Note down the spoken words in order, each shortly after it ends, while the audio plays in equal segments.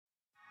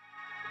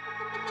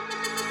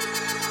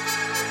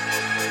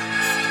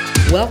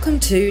Welcome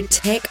to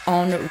Tech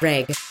on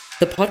Reg,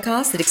 the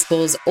podcast that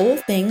explores all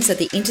things at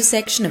the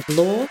intersection of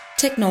law,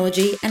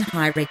 technology, and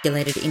high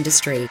regulated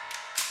industry.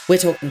 We're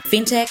talking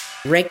fintech,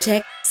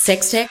 regtech,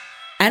 sextech,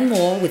 and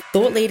more with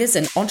thought leaders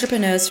and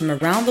entrepreneurs from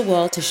around the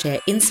world to share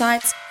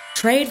insights,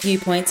 trade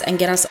viewpoints, and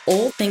get us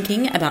all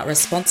thinking about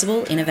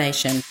responsible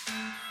innovation.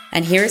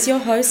 And here is your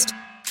host,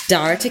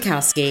 Dara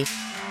Tukowski.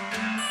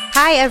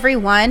 Hi,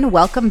 everyone.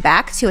 Welcome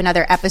back to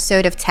another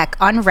episode of Tech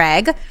on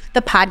Reg,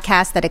 the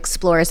podcast that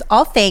explores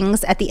all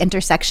things at the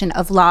intersection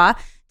of law,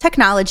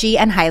 technology,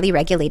 and highly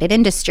regulated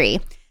industry.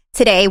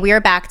 Today, we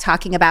are back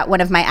talking about one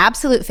of my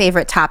absolute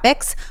favorite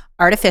topics,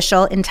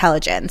 artificial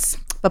intelligence.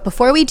 But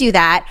before we do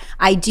that,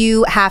 I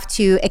do have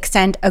to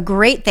extend a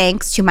great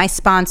thanks to my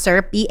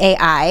sponsor,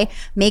 BAI.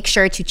 Make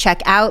sure to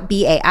check out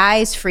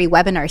BAI's free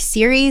webinar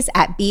series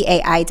at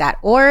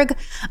bai.org.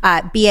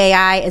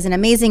 BAI is an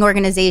amazing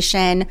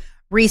organization,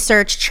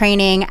 research,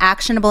 training,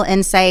 actionable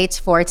insights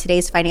for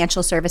today's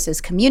financial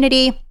services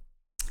community.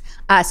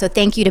 So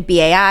thank you to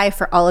BAI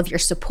for all of your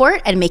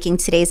support and making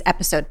today's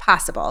episode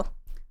possible.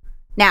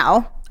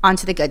 Now, on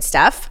to the good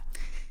stuff.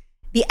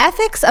 The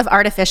ethics of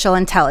artificial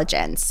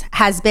intelligence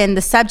has been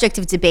the subject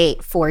of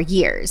debate for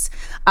years,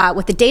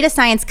 with the data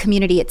science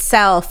community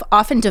itself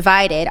often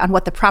divided on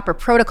what the proper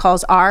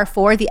protocols are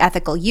for the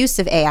ethical use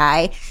of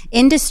AI.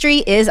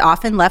 Industry is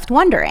often left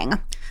wondering.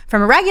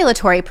 From a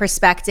regulatory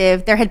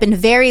perspective, there had been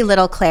very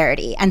little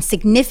clarity and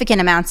significant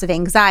amounts of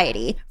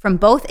anxiety from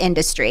both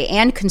industry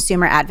and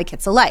consumer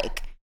advocates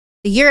alike.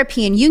 The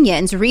European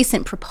Union's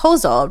recent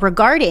proposal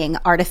regarding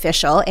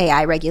artificial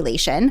AI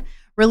regulation,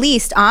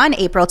 released on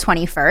April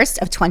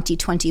 21st of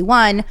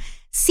 2021,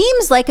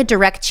 seems like a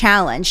direct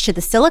challenge to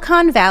the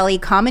Silicon Valley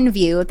common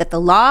view that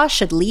the law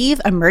should leave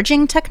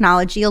emerging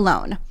technology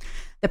alone.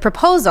 The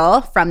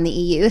proposal from the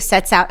EU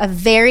sets out a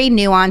very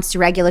nuanced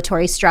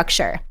regulatory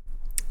structure,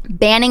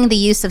 banning the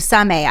use of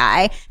some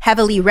AI,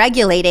 heavily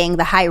regulating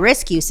the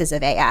high-risk uses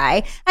of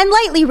AI, and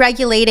lightly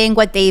regulating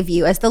what they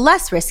view as the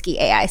less risky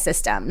AI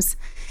systems.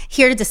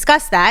 Here to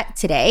discuss that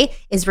today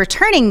is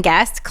returning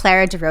guest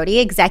Clara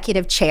Derodi,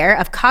 Executive Chair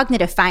of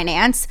Cognitive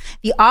Finance,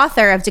 the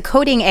author of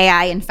Decoding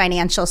AI in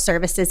Financial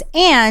Services,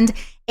 and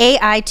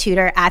AI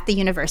tutor at the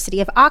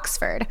University of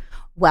Oxford.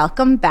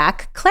 Welcome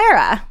back,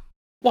 Clara.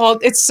 Well,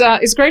 it's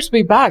great to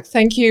be back.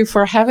 Thank you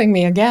for having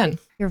me again.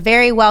 You're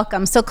very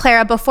welcome. So,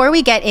 Clara, before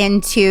we get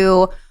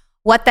into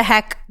what the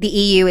heck the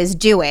EU is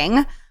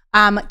doing,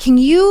 can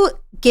you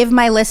give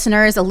my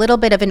listeners a little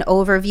bit of an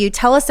overview?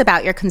 Tell us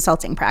about your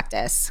consulting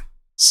practice.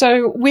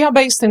 So we are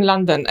based in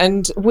London,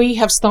 and we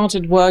have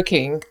started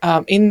working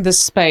in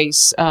this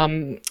space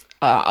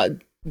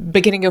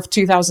beginning of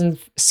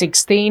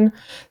 2016.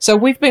 So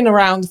we've been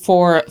around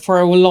for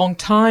a long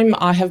time.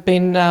 I have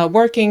been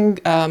working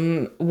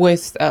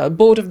with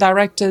board of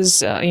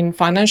directors in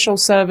financial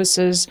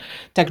services,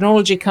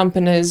 technology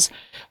companies,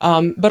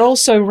 but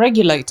also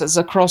regulators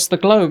across the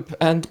globe.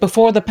 And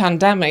before the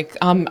pandemic,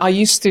 I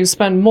used to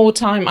spend more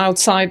time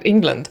outside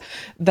England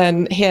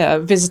than here,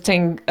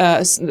 visiting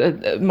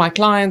my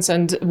clients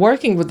and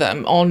working with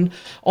them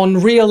on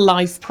real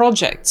life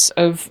projects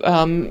of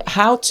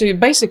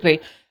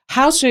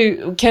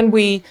can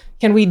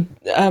we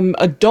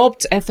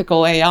adopt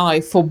ethical AI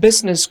for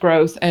business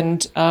growth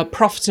and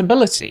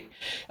profitability?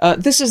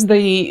 This is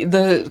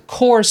the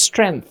core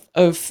strength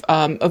of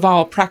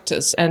our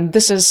practice, and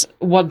this is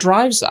what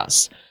drives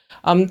us.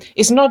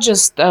 It's not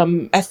just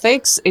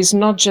ethics, it's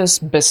not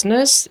just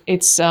business,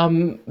 it's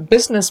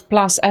business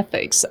plus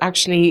ethics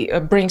actually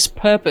brings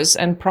purpose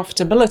and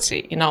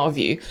profitability in our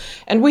view.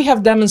 And we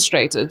have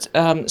demonstrated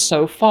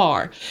so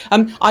far.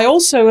 I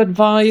also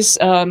advise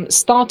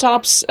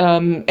startups,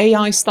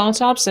 AI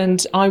startups,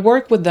 and I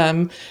work with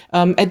them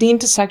at the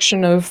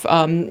intersection of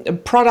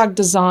product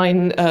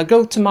design,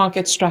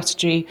 go-to-market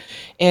strategy,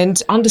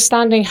 and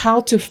understanding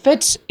how to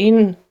fit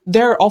in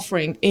their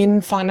offering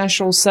in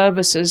financial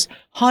services,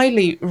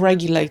 highly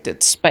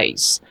regulated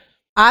space.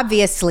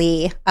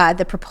 Obviously,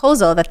 the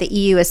proposal that the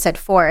EU has set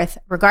forth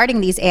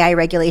regarding these AI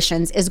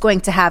regulations is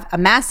going to have a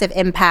massive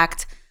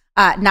impact,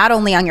 not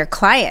only on your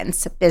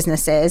clients'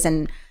 businesses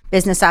and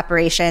business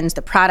operations,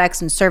 the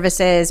products and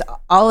services,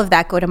 all of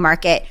that go to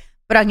market,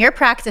 but on your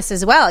practice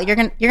as well. You're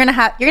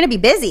gonna be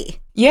busy.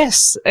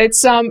 Yes,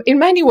 it's in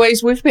many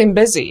ways we've been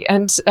busy,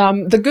 and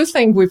the good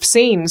thing we've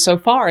seen so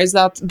far is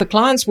that the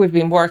clients we've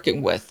been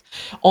working with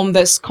on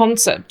this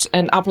concept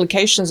and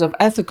applications of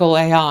ethical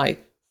AI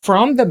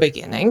from the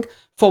beginning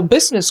for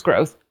business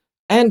growth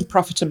and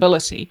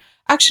profitability.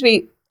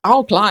 Actually,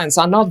 our clients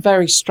are not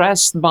very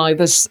stressed by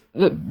this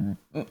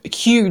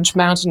huge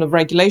mountain of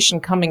regulation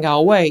coming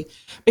our way,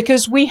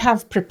 because we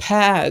have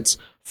prepared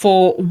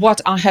for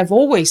what I have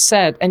always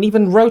said and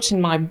even wrote in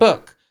my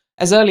book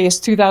as early as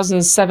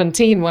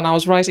 2017, when I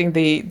was writing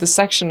the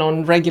section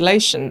on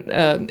regulation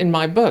in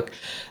my book.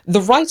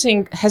 The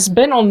writing has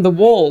been on the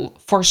wall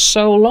for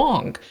so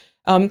long,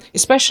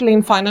 especially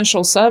in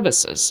financial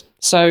services.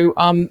 So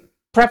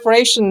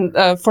preparation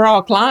for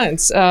our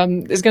clients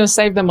is going to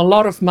save them a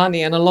lot of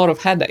money and a lot of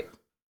headache.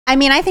 I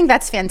mean, I think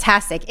that's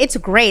fantastic. It's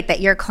great that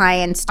your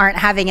clients aren't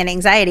having an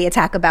anxiety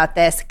attack about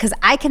this, because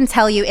I can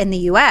tell you in the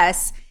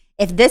US,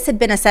 if this had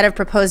been a set of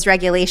proposed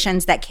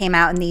regulations that came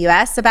out in the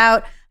US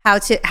about how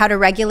to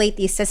regulate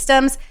these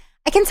systems,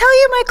 I can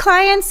tell you my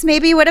clients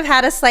maybe would have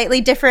had a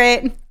slightly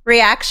different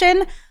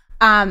reaction.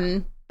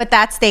 But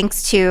that's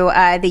thanks to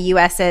the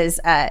US's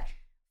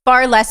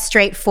far less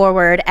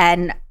straightforward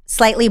and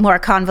slightly more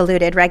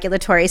convoluted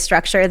regulatory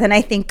structure than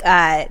I think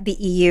the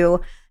EU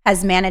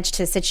has managed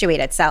to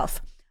situate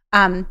itself.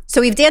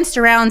 So we've danced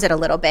around it a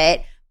little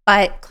bit,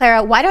 but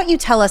Clara, why don't you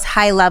tell us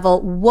high level,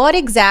 what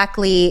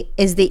exactly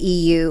is the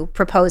EU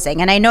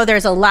proposing? And I know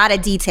there's a lot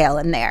of detail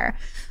in there.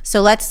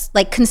 So let's,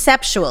 like,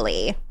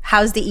 conceptually,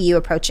 how's the EU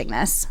approaching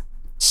this?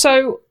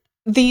 So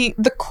the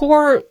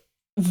core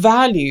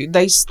value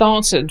they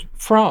started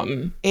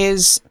from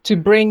is to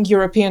bring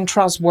European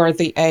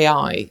trustworthy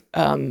AI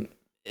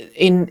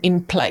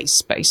in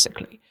place,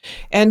 basically.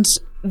 And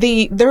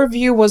their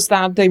view was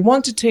that they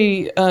wanted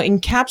to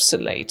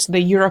encapsulate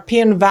the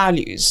European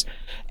values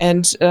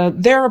and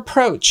their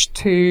approach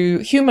to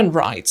human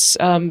rights,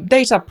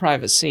 data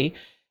privacy,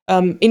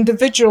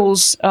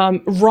 individuals'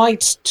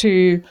 right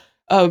to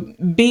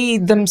be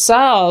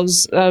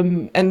themselves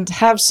and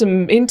have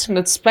some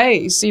intimate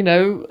space,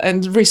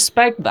 and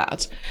respect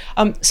that.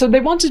 So they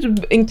wanted to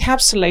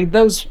encapsulate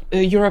those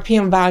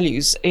European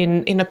values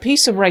in a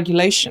piece of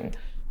regulation,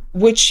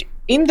 which,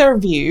 in their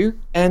view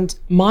and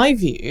my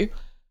view,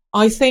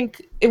 I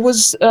think it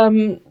was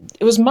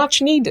much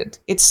needed.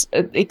 It's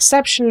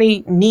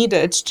exceptionally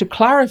needed to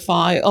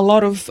clarify a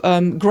lot of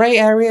gray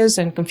areas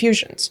and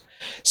confusions.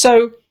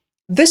 So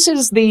this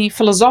is the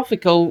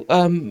philosophical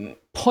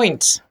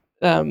point.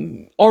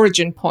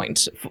 Origin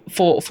point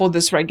for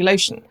this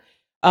regulation.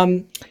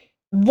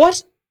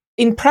 What,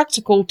 in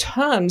practical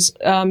terms,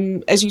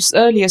 as you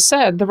earlier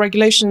said, the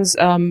regulations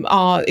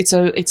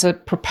it's a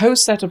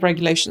proposed set of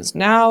regulations.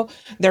 Now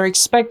they're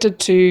expected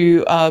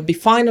to be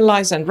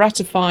finalized and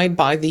ratified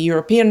by the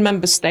European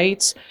member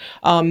states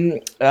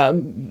around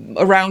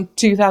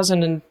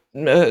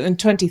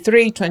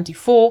 2023,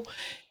 24.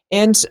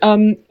 And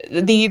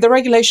the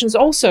regulations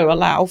also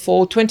allow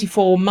for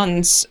 24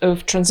 months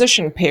of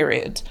transition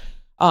period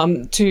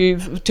to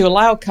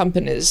allow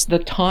companies the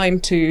time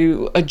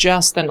to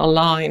adjust and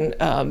align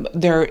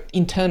their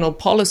internal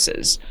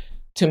policies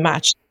to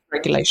match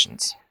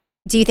regulations.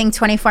 Do you think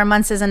 24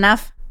 months is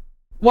enough?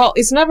 Well,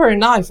 it's never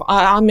enough.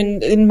 I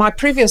mean, in my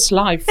previous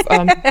life,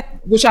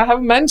 which I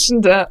have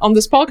mentioned on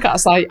this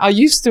podcast, I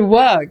used to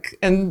work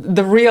in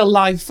the real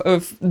life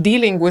of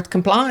dealing with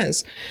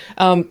compliance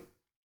and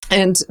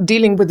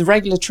dealing with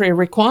regulatory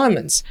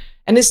requirements.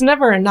 And it's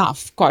never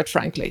enough, quite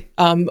frankly.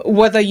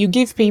 Whether you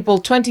give people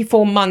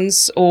 24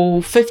 months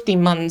or 50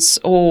 months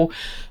or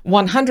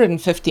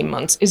 150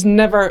 months is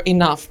never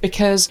enough,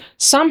 because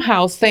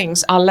somehow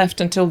things are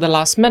left until the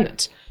last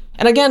minute.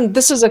 And again,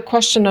 this is a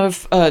question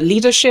of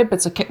leadership.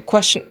 It's a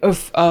question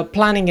of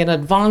planning in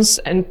advance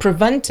and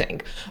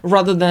preventing,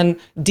 rather than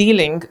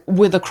dealing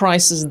with a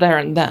crisis there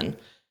and then.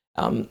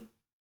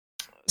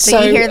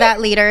 So you hear that,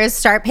 leaders?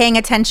 Start paying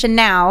attention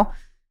now.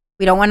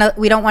 We don't want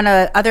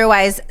to,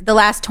 otherwise the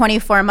last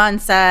 24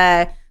 months,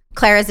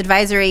 Clara's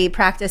advisory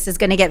practice is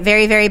going to get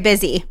very, very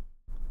busy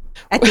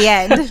at the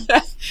end.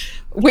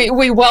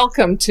 We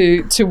welcome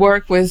to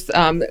work with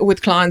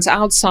clients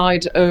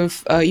outside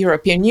of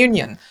European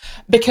Union,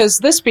 because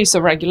this piece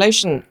of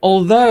regulation,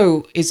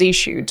 although is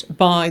issued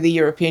by the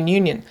European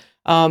Union,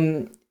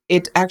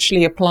 it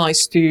actually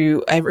applies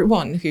to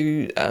everyone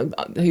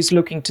who's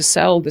looking to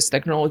sell this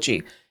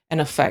technology and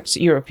affect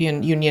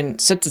European Union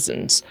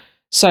citizens.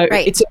 So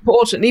right. It's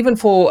important, even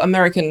for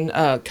American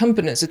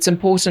companies, it's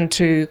important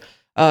to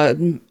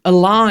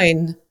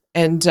align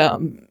and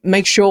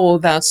make sure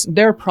that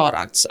their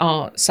products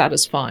are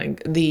satisfying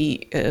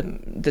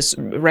this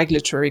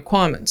regulatory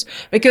requirements,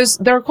 because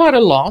there are quite a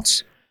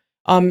lot.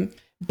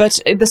 But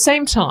at the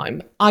same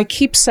time, I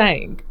keep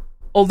saying,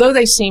 although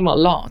they seem a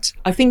lot,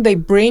 I think they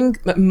bring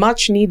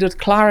much needed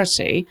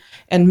clarity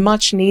and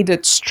much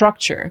needed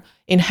structure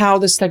in how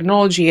this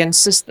technology and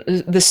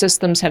the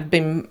systems have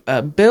been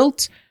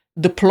built,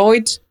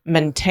 deployed,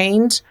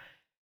 maintained.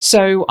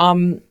 So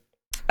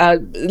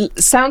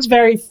sounds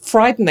very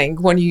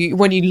frightening when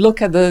you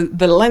look at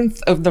the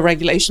length of the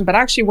regulation, but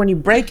actually when you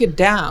break it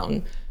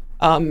down,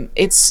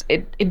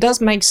 it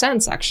does make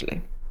sense,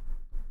 actually.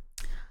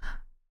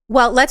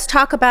 Well, let's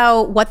talk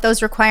about what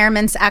those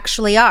requirements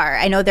actually are.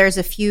 I know there's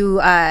a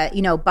few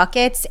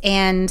buckets,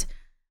 and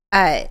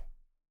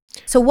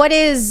so what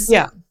is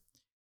what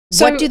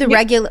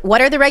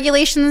are the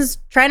regulations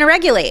trying to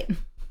regulate?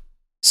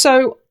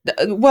 So,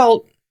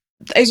 well,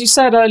 as you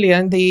said earlier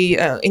in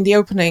the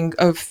opening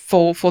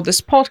for this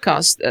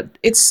podcast,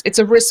 it's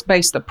a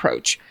risk-based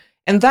approach,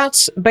 and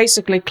that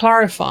basically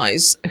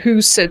clarifies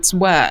who sits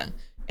where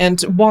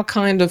and what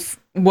kind of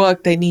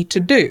work they need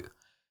to do.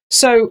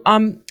 So,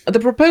 the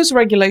proposed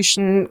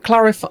regulation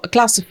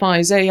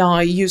classifies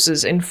AI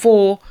users in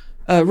 4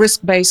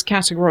 risk-based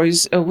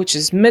categories, which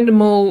is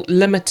minimal,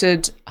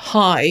 limited,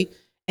 high,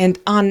 and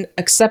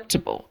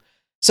unacceptable.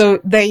 So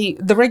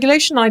the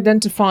regulation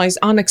identifies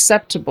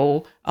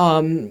unacceptable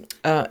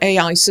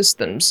AI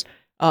systems,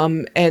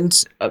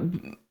 and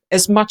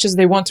as much as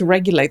they want to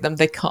regulate them,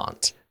 they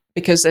can't,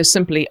 because they're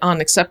simply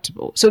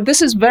unacceptable. So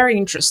this is very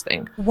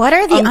interesting. What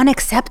are the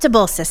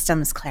unacceptable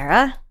systems,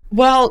 Clara?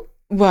 Well,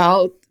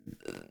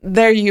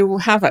 there you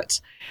have it.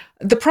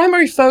 The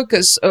primary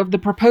focus of the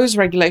proposed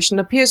regulation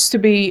appears to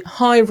be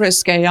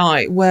high-risk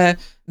AI, where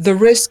the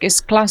risk is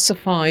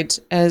classified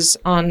as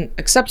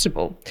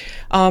unacceptable.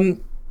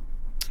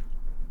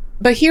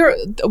 But here,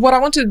 what I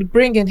wanted to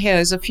bring in here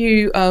is a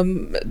few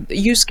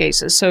use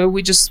cases. So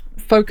we just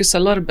focus a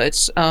little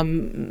bit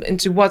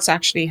into what's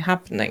actually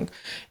happening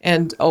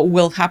and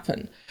will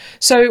happen.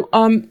 So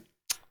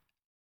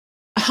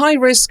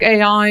high-risk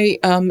AI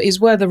is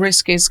where the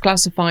risk is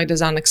classified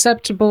as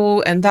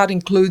unacceptable, and that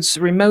includes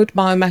remote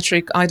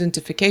biometric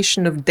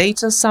identification of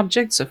data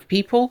subjects, of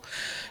people,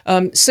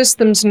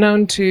 systems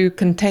known to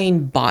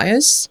contain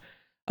bias,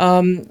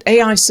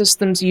 AI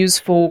systems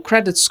used for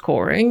credit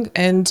scoring,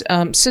 and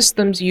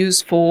systems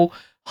used for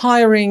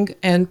hiring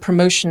and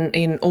promotion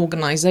in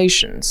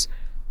organizations.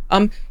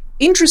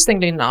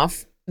 Interestingly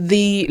enough,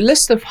 the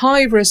list of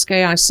high-risk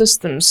AI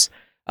systems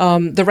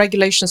the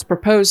regulations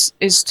propose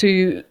is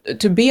to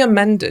be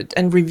amended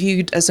and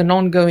reviewed as an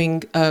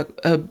ongoing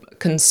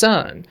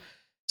concern.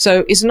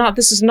 So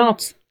this is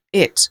not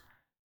it.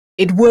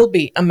 It will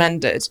be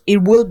amended.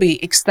 It will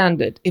be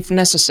extended if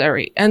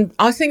necessary, and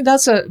I think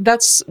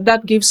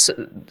that gives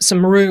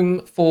some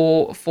room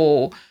for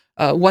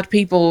what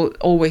people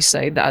always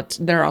say, that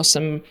there are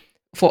some,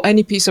 for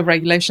any piece of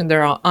regulation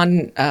there are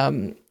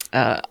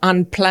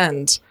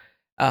unplanned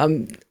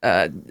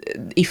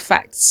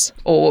effects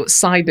or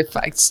side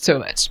effects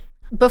to it.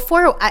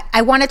 Before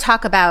I want to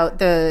talk about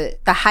the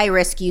high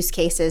risk use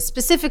cases,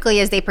 specifically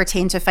as they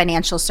pertain to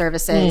financial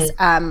services,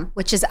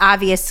 which is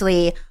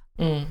obviously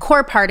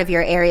core part of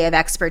your area of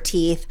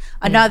expertise.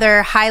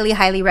 Another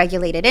highly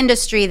regulated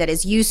industry that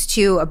is used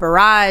to a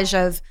barrage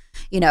of,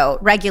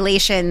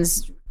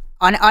 regulations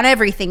on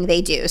everything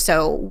they do.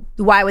 So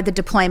why would the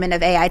deployment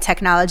of AI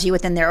technology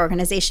within their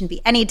organization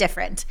be any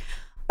different?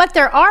 But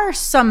there are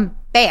some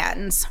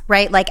bans,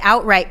 right? Like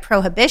outright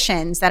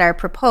prohibitions that are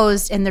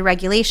proposed in the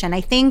regulation.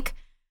 I think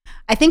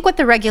what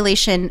the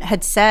regulation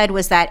had said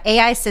was that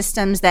AI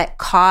systems that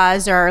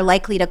cause or are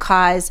likely to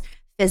cause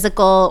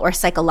physical or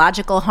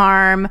psychological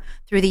harm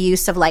through the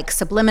use of like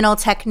subliminal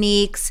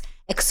techniques,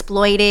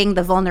 exploiting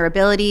the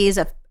vulnerabilities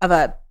of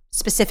a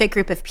specific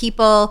group of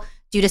people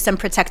due to some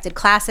protected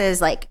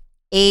classes like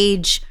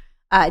age,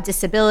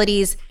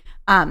 disabilities,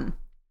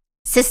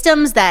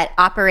 systems that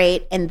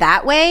operate in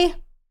that way,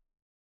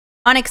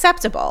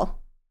 unacceptable,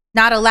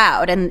 not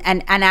allowed,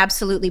 and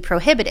absolutely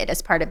prohibited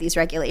as part of these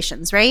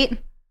regulations, right?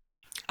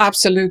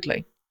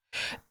 Absolutely.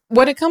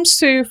 When it comes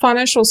to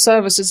financial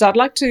services, I'd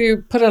like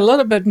to put a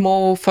little bit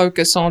more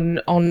focus on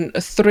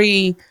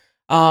three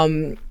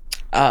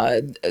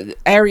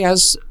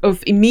areas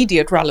of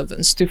immediate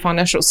relevance to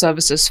financial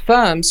services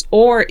firms,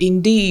 or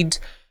indeed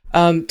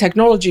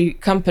technology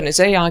companies,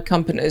 AI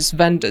companies,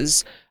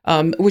 vendors,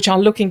 which are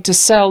looking to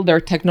sell their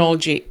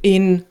technology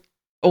in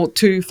or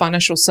to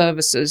financial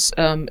services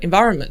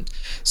environment.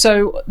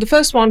 So the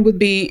first one would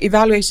be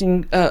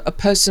evaluating a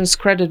person's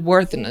credit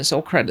worthiness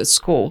or credit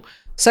score.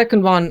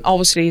 Second one,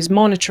 obviously, is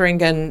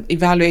monitoring and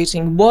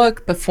evaluating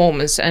work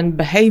performance and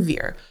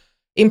behavior,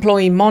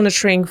 employee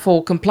monitoring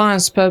for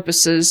compliance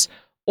purposes,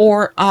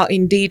 or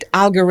indeed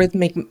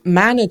algorithmic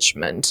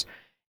management.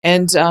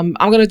 And I'm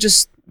going to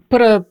just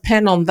put a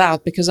pen on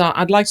that because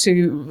I'd like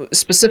to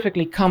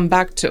specifically come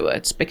back to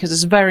it because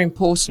it's very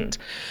important.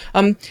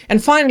 And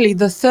finally,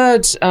 the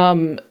third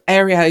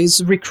area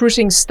is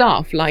recruiting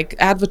staff, like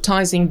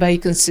advertising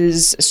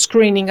vacancies,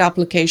 screening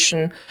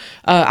applications,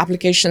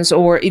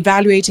 or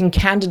evaluating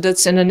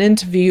candidates in an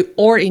interview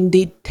or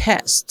indeed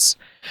tests.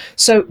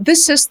 So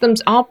these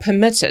systems are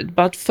permitted,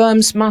 but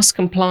firms must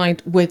comply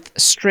with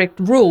strict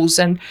rules,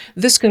 and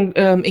this can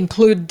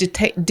include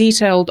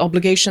detailed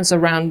obligations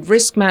around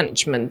risk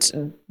management,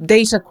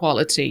 data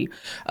quality,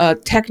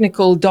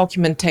 technical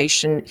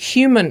documentation,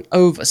 human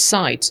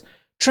oversight,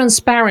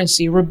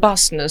 transparency,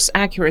 robustness,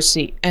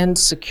 accuracy, and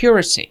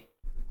security.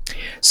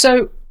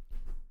 So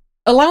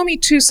allow me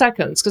 2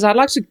 seconds, because I'd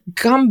like to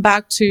come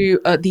back to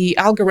the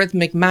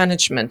algorithmic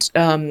management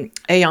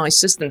AI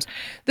systems.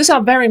 These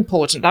are very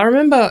important. I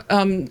remember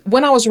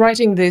when I was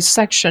writing this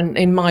section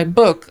in my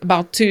book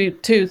about 3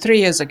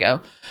 years ago,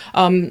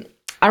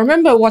 I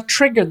remember what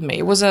triggered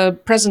me was a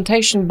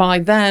presentation by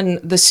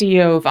then the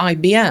CEO of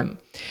IBM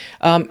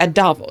at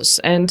Davos.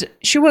 And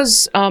she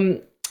was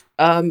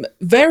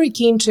very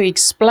keen to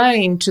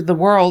explain to the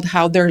world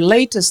how their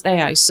latest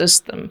AI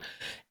system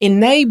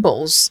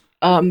enables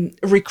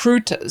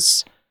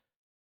enables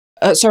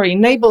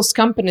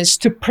companies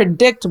to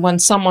predict when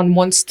someone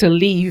wants to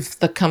leave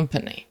the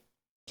company.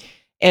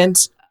 And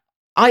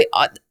I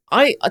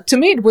to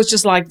me, it was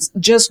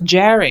just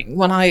jarring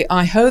when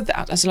I heard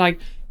that. I was like,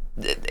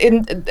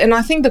 and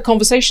I think the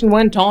conversation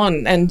went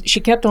on, and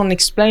she kept on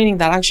explaining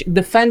that, actually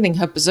defending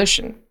her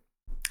position,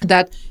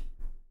 that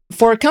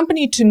for a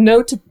company to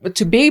know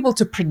to be able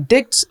to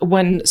predict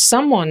when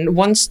someone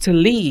wants to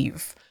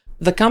leave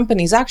the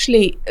companies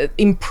actually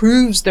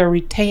improves their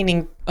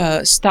retaining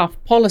staff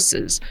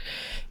policies.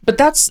 But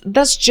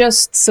that's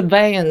just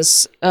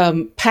surveillance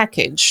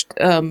packaged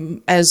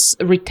as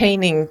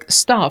retaining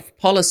staff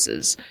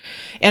policies.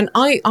 And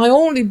I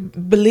only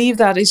believe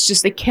that it's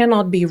just, it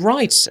cannot be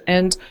right.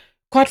 And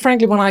quite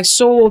frankly, when I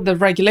saw the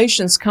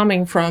regulations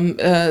coming from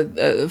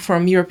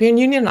European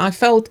Union, I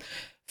felt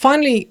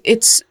finally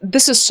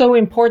this is so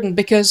important,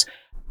 because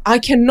I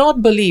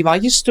cannot believe, I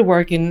used to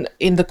work in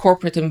the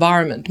corporate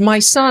environment. My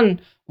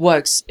son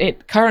works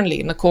currently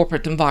in a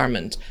corporate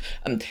environment.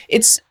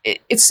 It's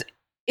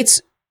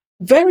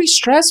very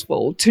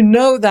stressful to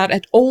know that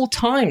at all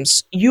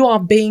times you are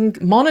being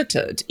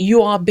monitored,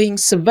 you are being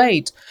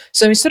surveyed.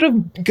 So instead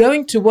of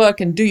going to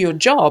work and do your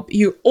job,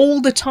 you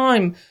all the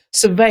time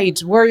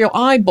surveyed where your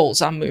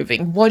eyeballs are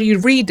moving, what are you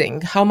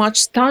reading, how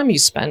much time you're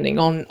spending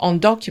on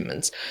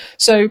documents.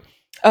 So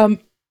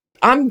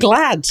I'm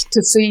glad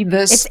to see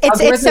this.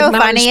 It's so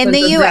funny in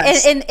the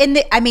U.S. In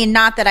the, I mean,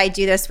 not that I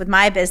do this with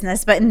my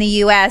business, but in the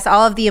U.S.,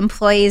 all of the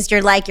employees,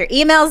 you're like, your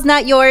email's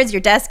not yours,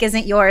 your desk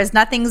isn't yours,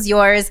 nothing's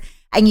yours,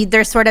 and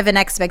there's sort of an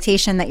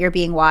expectation that you're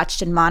being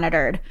watched and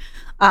monitored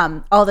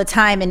all the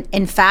time. And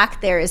in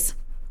fact, there's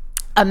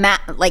a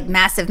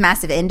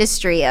massive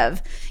industry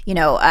of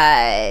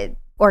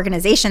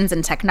organizations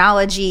and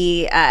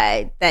technology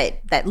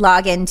that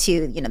log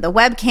into the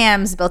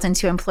webcams built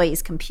into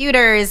employees'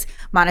 computers,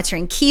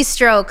 monitoring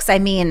keystrokes. I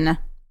mean,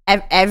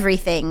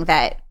 everything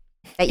that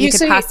you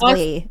could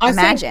possibly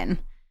imagine.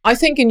 I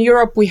think in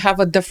Europe we have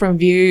a different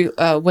view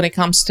when it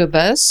comes to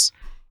this,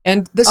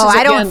 and this is.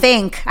 I don't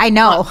think I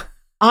know.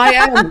 I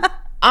am.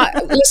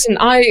 Listen,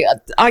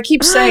 I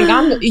keep saying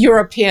I'm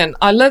European.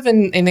 I live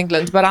in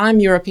England, but I'm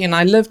European.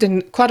 I lived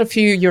in quite a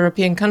few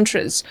European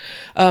countries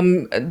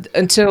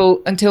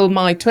until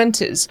my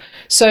 20s.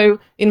 So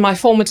in my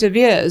formative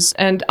years,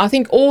 and I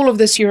think all of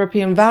this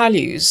European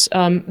values,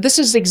 this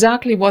is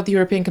exactly what the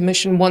European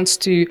Commission wants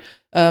to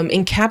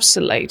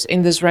encapsulate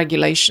in these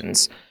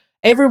regulations.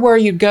 Everywhere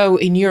you go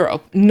in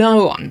Europe,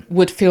 no one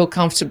would feel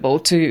comfortable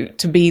to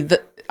be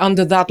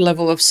under that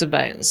level of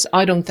surveillance.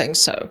 I don't think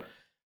so.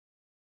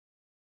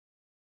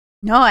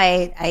 No,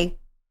 I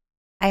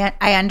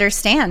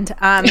understand.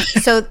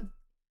 So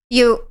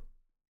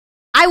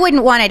I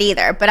wouldn't want it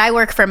either, but I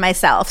work for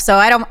myself, so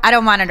I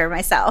don't monitor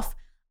myself.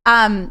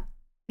 I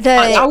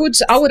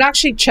would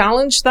actually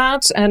challenge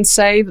that and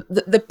say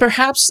that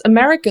perhaps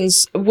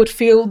Americans would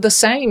feel the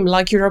same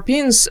like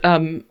Europeans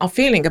are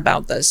feeling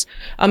about this.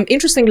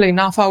 Interestingly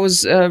enough, I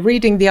was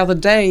reading the other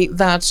day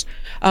that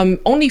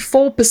only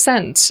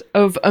 4%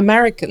 of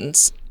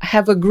Americans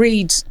have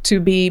agreed to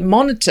be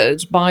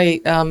monitored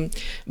by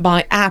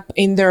app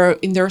in their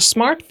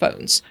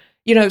smartphones.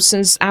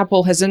 Since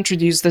Apple has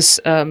introduced this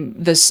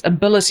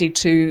ability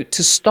to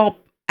stop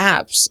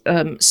apps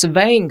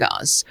surveying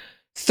us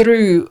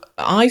through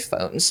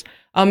iPhones,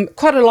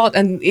 quite a lot,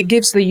 and it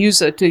gives the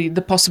user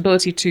the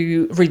possibility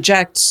to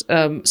reject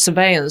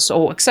surveillance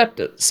or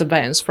accept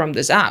surveillance from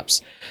these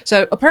apps.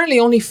 So apparently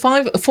only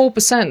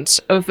 4%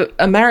 of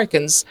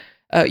Americans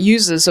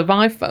users of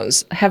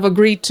iPhones have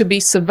agreed to be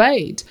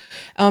surveyed.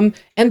 And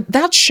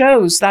that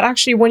shows that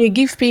actually when you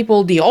give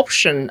people the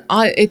option,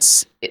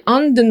 it's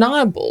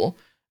undeniable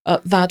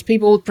that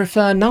people would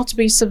prefer not to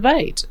be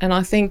surveyed. And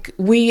I think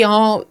we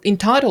are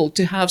entitled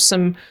to have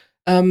some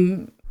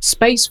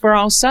space for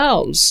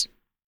ourselves.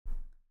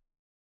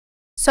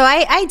 So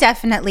I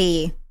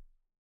definitely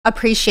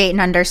appreciate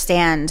and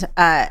understand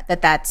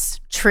that that's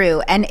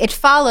true. And it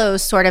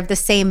follows sort of the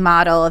same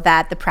model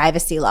that the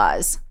privacy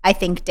laws, I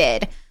think,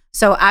 did.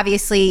 So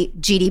obviously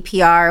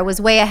GDPR was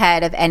way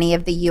ahead of any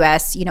of the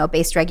US,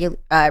 based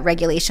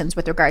regulations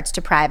with regards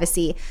to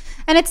privacy.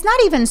 And it's not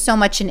even so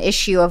much an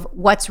issue of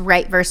what's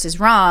right versus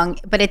wrong,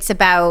 but it's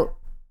about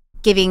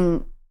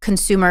giving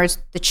consumers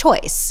the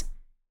choice,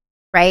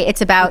 right?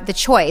 It's about the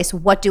choice.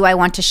 What do I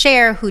want to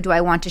share? Who do I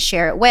want to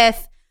share it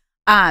with?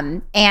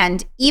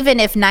 And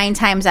even if 9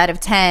 times out of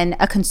 10,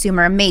 a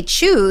consumer may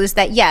choose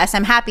that, yes,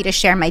 I'm happy to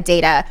share my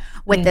data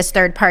with this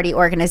third-party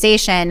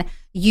organization,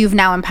 you've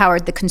now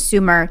empowered the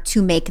consumer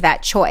to make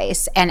that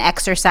choice and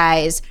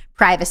exercise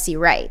privacy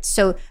rights.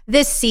 So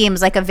this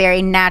seems like a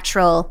very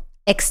natural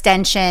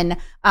extension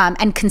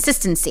and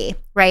consistency,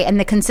 right? And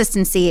the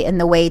consistency in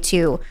the way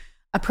to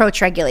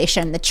approach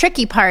regulation. The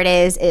tricky part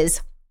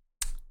is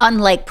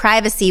unlike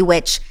privacy,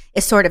 which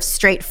is sort of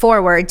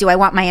straightforward, do I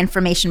want my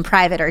information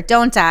private or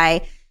don't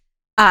I?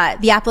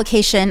 The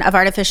application of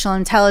artificial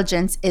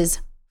intelligence is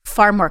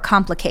far more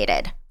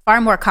complicated.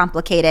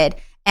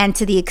 And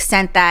to the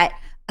extent that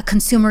a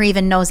consumer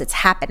even knows it's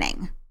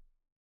happening.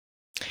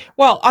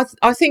 Well,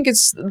 I think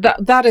it's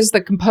that is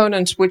the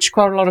component which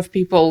quite a lot of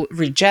people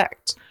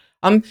reject.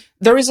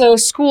 There is a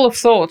school of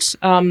thought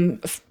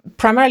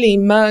primarily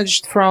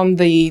emerged from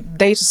the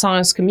data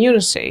science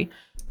community,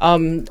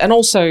 and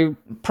also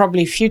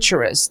probably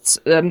futurists.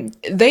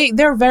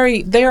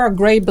 They are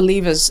great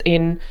believers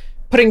in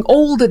putting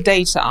all the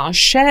data,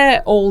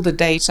 share all the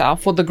data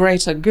for the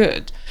greater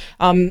good.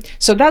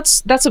 So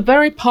that's a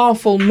very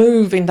powerful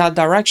move in that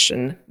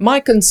direction. My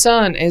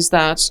concern is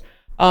that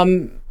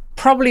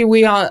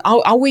probably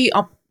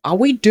are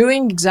we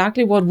doing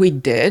exactly what we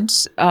did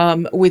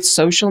with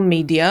social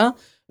media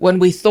when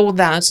we thought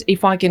that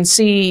if I can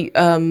see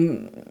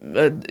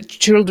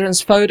children's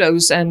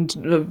photos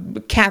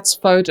and cats'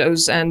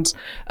 photos and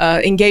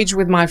engage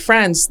with my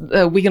friends,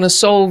 we're going to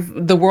solve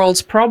the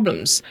world's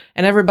problems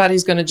and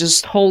everybody's going to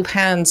just hold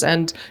hands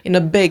and in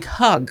a big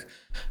hug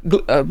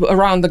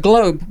around the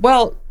globe.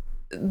 Well,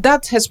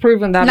 that has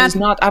proven that is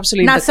not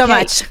absolutely not so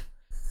case.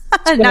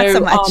 Much. Not so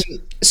much.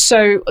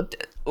 So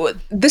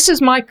this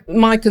is my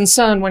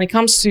concern when it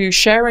comes to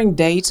sharing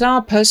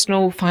data,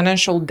 personal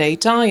financial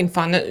data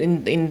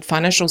in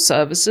financial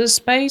services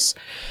space.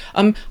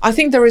 I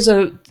think there is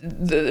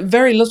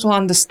very little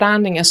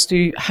understanding as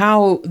to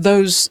how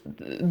those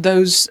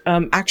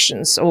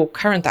actions or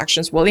current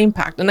actions will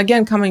impact. And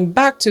again, coming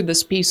back to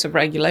this piece of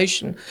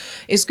regulation,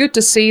 it's good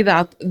to see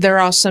that there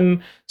are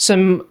some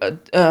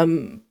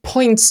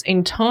points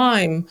in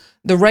time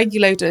the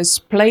regulator is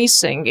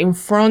placing in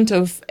front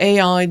of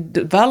AI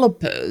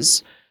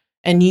developers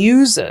and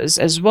users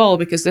as well,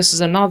 because this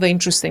is another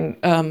interesting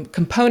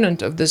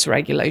component of this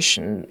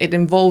regulation. It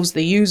involves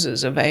the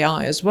users of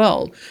AI as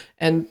well,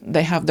 and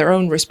they have their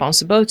own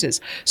responsibilities.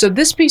 So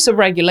this piece of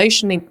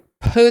regulation, it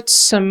puts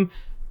some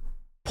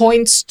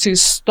points to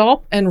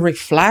stop and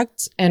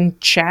reflect and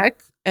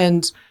check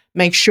and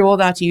make sure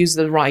that you use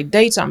the right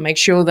data, make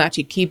sure that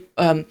you keep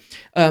a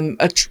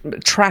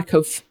track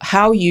of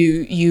how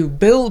you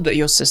build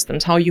your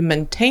systems, how you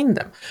maintain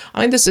them.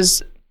 I mean, this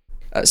is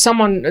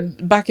someone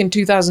back in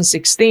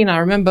 2016, I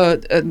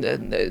remember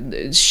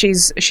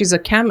she's a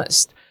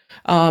chemist,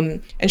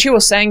 and she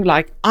was saying,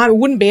 like, I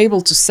wouldn't be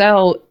able to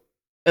sell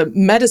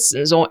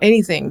medicines or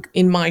anything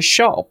in my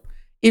shop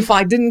if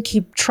I didn't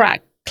keep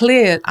track,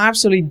 clear,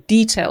 absolutely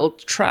detailed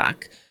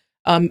track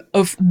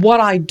of what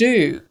I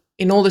do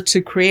in order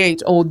to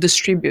create or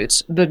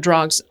distribute the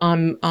drugs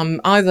I'm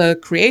either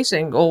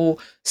creating or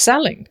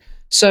selling.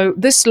 So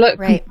this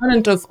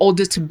component of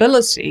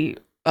auditability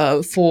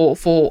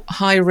for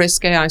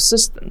high-risk AI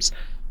systems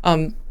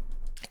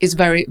is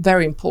very,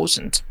 very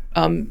important.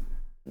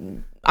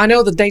 I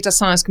know the data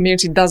science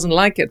community doesn't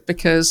like it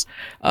because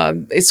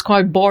it's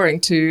quite boring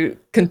to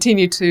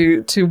continue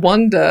to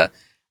wonder,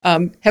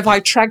 have I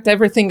tracked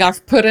everything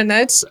I've put in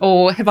it,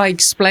 or have I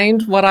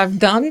explained what I've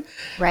done?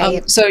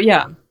 Right. So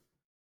yeah.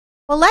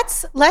 Well,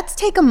 let's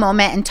take a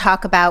moment and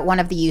talk about one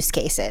of the use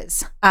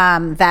cases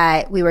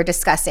that we were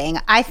discussing.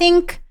 I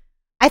think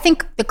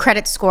the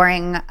credit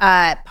scoring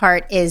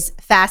part is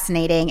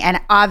fascinating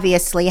and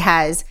obviously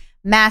has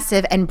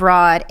massive and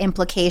broad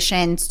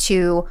implications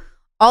to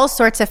all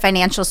sorts of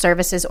financial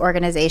services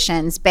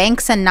organizations,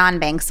 banks and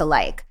non-banks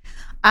alike.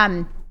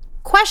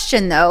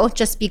 Question though,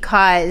 just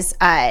because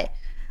a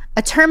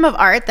term of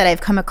art that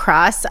I've come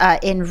across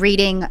in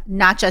reading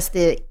not just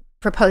the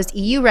proposed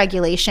EU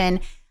regulation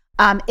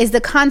is the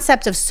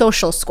concept of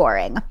social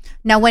scoring.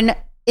 Now, when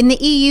in the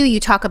EU you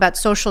talk about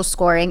social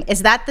scoring,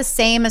 is that the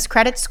same as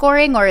credit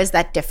scoring, or is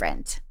that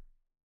different?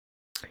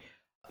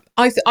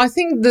 I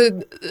think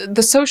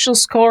the social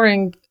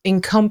scoring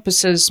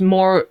encompasses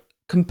more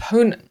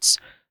components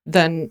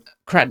than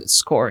credit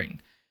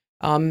scoring.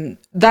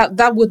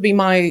 That would be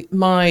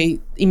my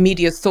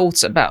immediate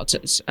thoughts about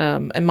it,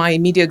 and my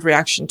immediate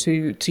reaction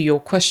to your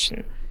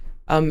question.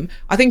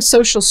 I think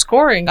social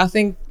scoring, I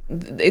think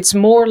it's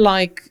more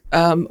like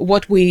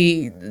what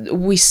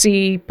we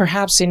see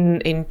perhaps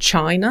in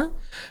China,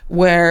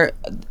 where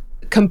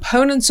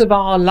components of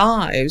our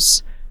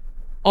lives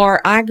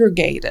are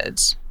aggregated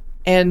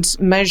and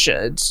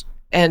measured,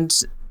 and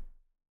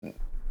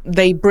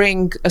they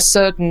bring a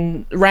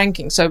certain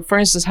ranking. So, for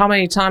instance, how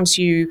many times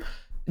you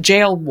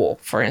jail walk,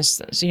 for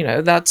instance,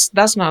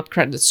 that's not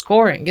credit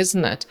scoring,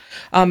 isn't it?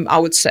 I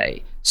would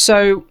say.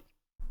 So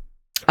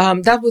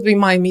that would be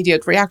my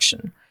immediate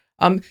reaction.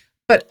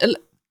 But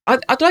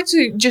I'd like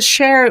to just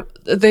share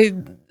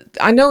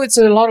I know it's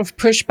a lot of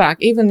pushback,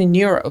 even in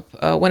Europe,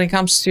 when it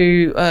comes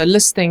to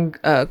listing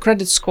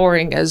credit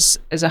scoring as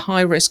a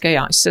high-risk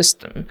AI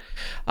system.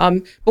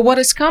 But what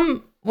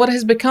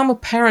has become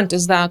apparent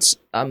is that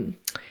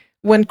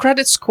when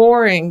credit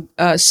scoring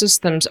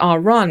systems are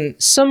run,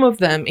 some of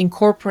them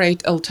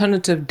incorporate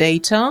alternative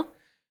data,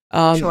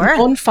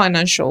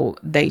 non-financial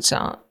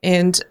data,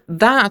 and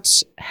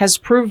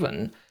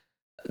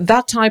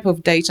that type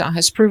of data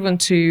has proven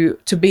to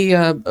be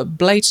a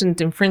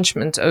blatant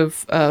infringement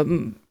of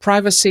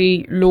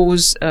privacy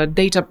laws,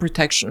 data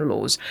protection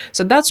laws.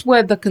 So that's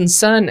where the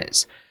concern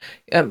is,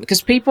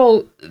 because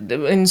people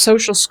in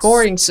social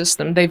scoring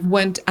system, they've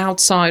went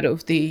outside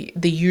of the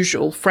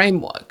usual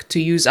framework to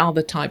use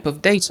other type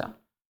of data.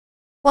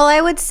 Well,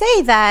 I would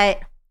say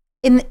that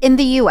in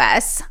the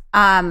US,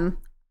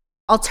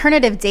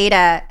 alternative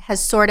data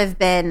has sort of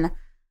been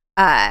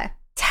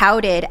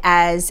touted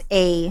as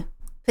a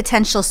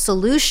potential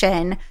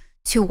solution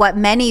to what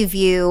many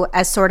view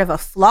as sort of a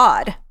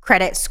flawed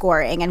credit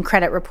scoring and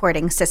credit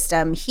reporting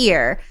system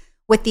here,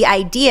 with the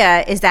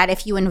idea is that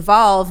if you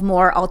involve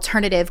more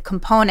alternative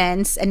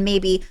components and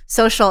maybe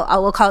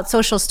we'll call it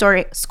social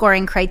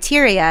scoring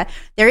criteria,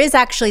 there is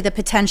actually the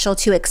potential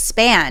to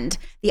expand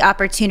the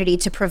opportunity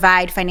to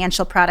provide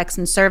financial products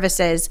and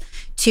services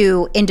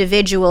to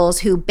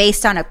individuals who,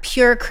 based on a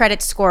pure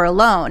credit score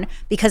alone,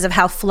 because of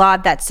how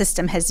flawed that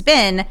system has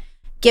been,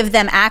 give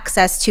them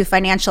access to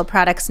financial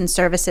products and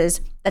services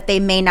that they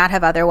may not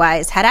have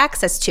otherwise had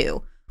access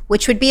to,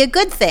 which would be a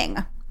good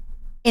thing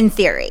in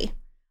theory.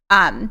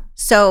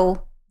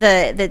 So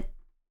that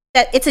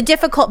it's a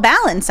difficult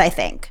balance, I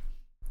think.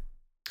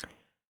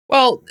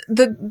 Well,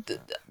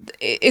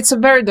 it's a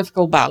very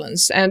difficult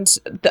balance, and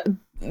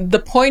the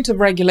point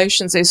of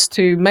regulations is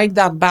to make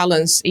that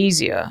balance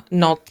easier,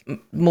 not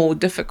more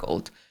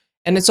difficult.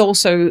 And it's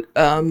also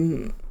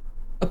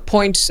a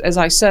point, as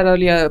I said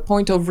earlier, a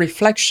point of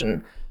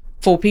reflection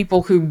for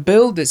people who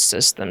build these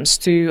systems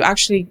to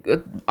actually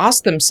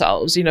ask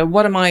themselves,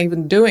 what am I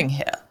even doing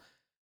here?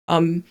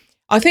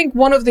 I think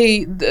one of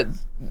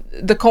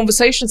the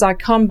conversations I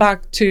come back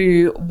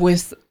to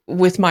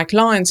with my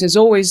clients is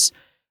always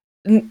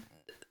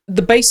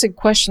the basic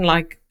question,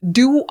 like,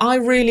 do I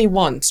really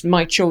want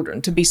my children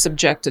to be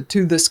subjected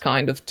to this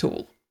kind of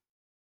tool?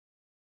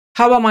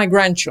 How are my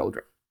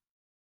grandchildren?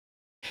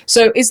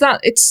 So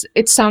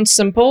it sounds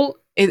simple.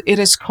 It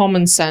is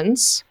common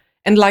sense.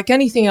 And like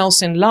anything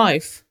else in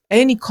life,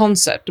 any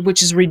concept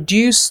which is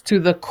reduced to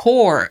the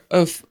core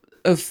of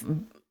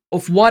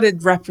what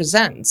it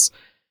represents,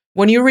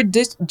 when you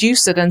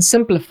reduce it and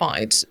simplify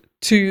it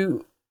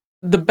to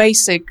the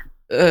basic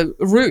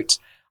root,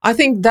 I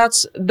think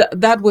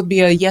that would be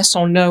a yes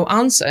or no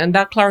answer, and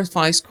that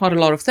clarifies quite a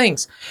lot of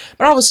things.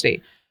 But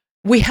obviously,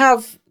 we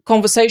have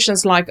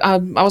conversations like I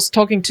was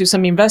talking to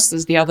some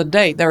investors the other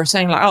day. They were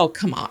saying like, "Oh,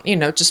 come on,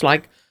 just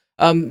like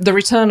the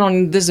return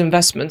on these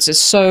investments is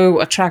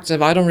so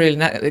attractive. I don't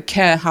really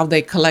care how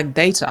they collect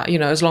data,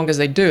 as long as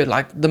they do it.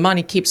 Like the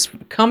money keeps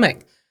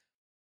coming."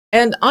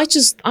 And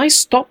I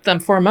stopped them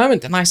for a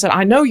moment and I said,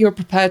 I know you're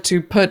prepared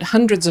to put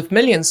hundreds of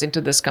millions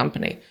into this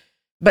company,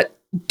 but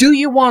do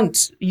you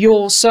want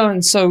your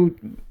so-and-so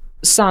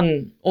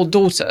son or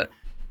daughter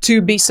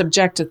to be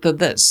subjected to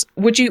this?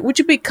 Would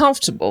you be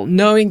comfortable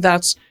knowing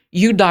that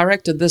you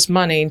directed this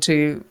money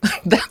into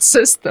that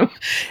system?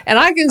 And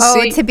I can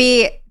see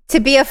to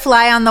be a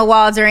fly on the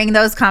wall during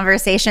those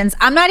conversations.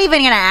 I'm not even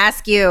going to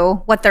ask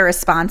you what the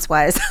response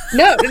was.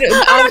 No,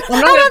 I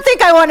don't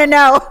think I want to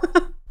know.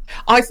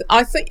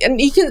 I think, and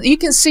you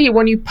can see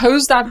when you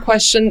pose that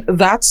question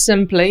that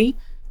simply,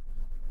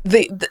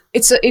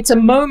 it's a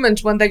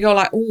moment when they go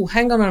like, oh,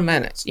 hang on a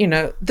minute,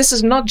 this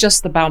is not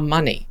just about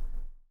money.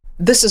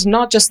 This is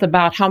not just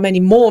about how many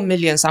more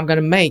millions I'm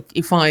going to make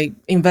if I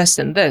invest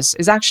in this.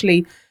 It's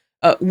actually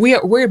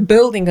we're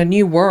building a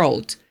new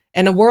world,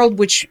 and a world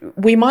which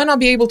we might not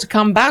be able to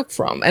come back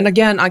from. And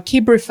again, I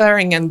keep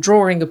referring and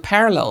drawing a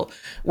parallel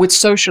with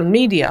social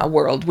media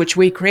world which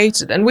we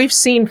created, and we've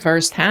seen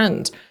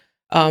firsthand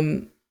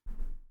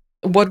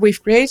what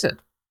we've created.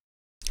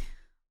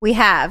 We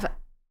have.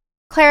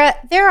 Clara,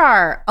 there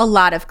are a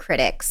lot of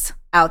critics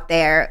out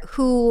there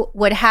who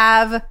would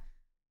have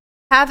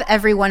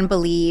everyone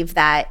believe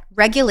that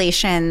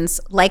regulations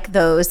like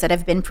those that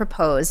have been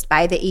proposed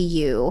by the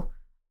EU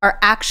are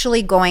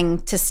actually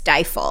going to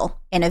stifle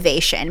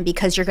innovation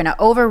because you're going to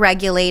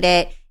overregulate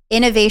it.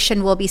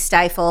 Innovation will be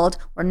stifled.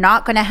 We're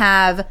not going to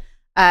have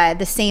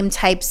the same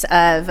types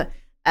of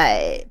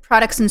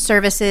products and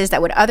services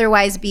that would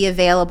otherwise be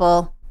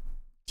available.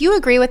 Do you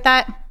agree with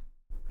that?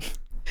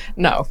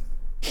 No,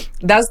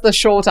 that's the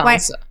short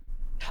answer.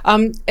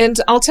 And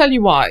I'll tell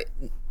you why.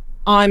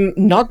 I'm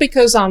not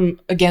because I'm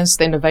against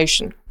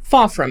innovation,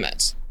 far from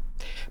it,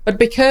 but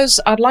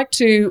because I'd like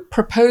to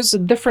propose a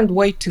different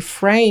way to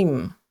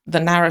frame the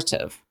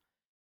narrative.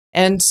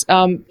 And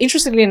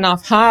interestingly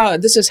enough,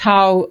 this is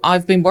how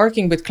I've been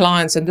working with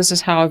clients, and this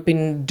is how I've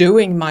been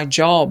doing my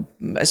job,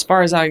 as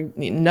far as I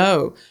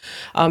know.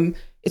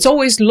 It's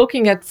always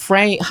looking at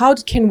how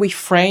can we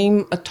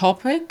frame a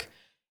topic?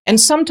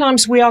 And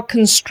sometimes we are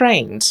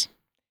constrained.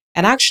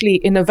 And actually,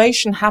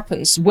 innovation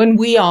happens when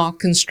we are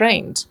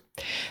constrained.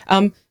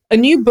 A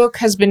new book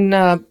has been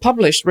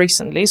published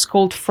recently. It's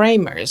called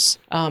Framers.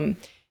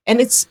 And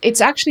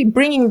it's actually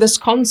bringing this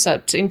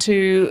concept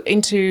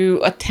into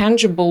a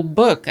tangible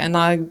book. And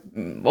I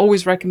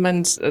always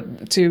recommend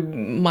to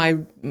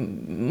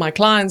my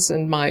clients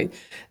and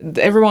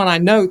everyone I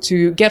know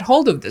to get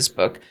hold of this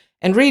book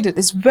and read it.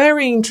 It's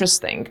very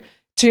interesting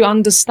to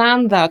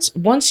understand that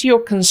once you're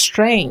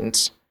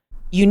constrained,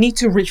 you need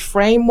to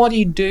reframe what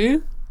you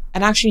do,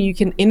 and actually you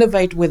can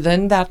innovate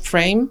within that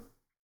frame,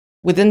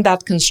 within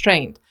that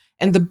constraint.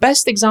 And the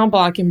best example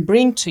I can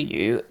bring to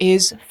you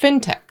is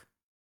fintech.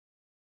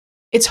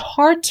 It's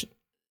hard to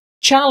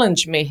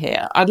challenge me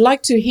here. I'd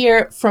like to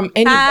hear from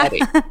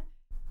anybody.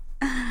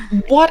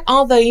 What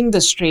other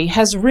industry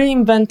has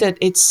reinvented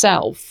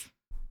itself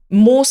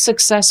more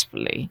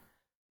successfully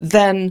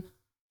than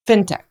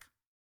fintech?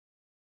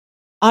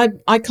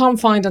 I can't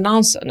find an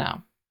answer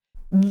now.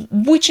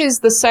 Which is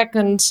the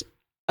second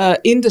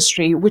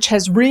industry which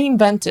has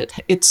reinvented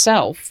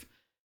itself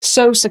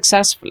so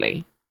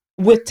successfully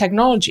with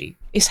technology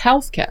is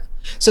healthcare.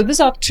 So these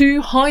are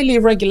two highly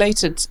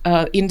regulated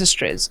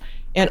industries,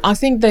 and I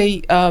think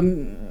they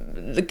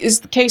is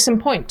the case in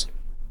point.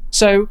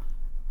 So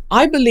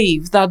I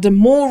believe that the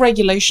more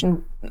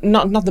regulation,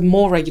 not the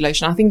more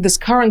regulation, I think this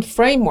current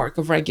framework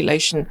of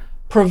regulation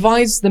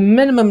provides the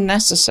minimum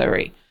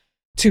necessary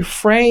to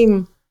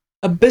frame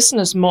a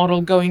business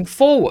model going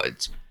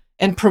forward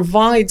and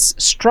provides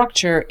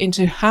structure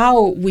into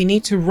how we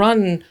need to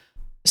run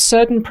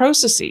certain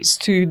processes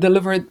to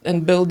deliver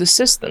and build the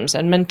systems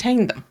and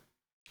maintain them.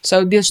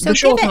 So the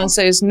short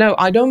answer is no,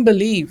 I don't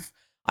believe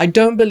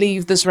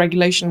this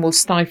regulation will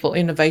stifle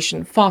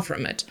innovation. Far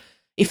from it.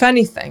 If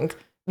anything,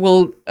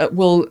 will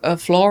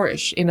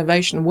flourish.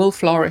 Innovation will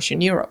flourish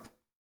in Europe.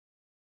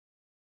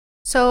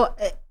 So,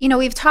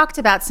 we've talked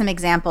about some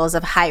examples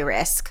of high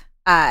risk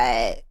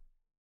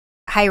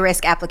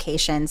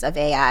applications of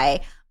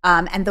AI,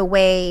 and the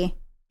way,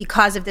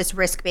 because of this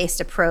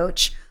risk-based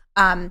approach,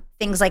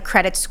 things like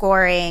credit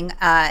scoring,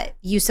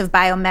 use of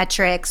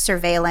biometrics,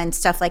 surveillance,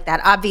 stuff like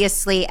that,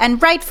 obviously,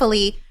 and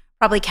rightfully,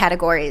 probably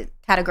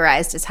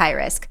categorized as high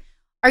risk.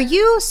 Are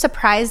you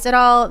surprised at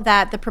all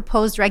that the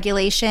proposed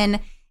regulation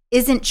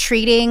isn't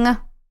treating,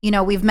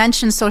 we've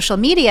mentioned social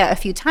media a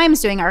few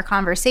times during our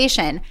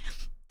conversation.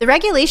 The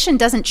regulation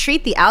doesn't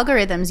treat the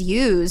algorithms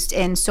used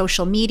in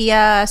social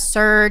media,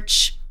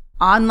 search,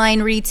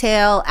 online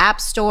retail, app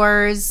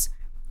stores,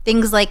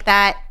 things like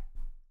that.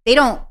 They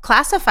don't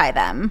classify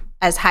them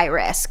as high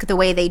risk the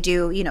way they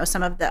do,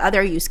 some of the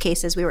other use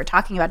cases we were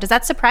talking about. Does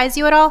that surprise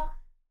you at all?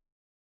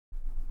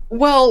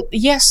 Well,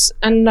 yes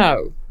and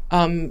no.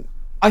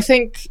 I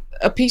think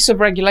a piece of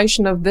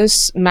regulation of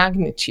this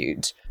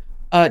magnitude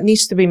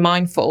needs to be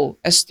mindful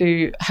as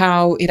to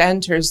how it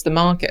enters the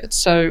market.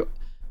 So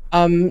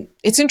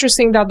it's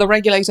interesting that the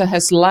regulator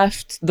has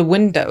left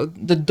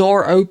the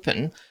door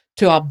open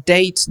to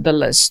update the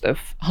list of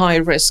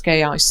high-risk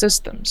AI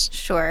systems.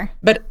 Sure.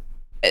 But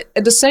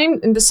in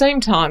the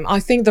same time, I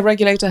think the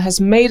regulator has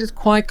made it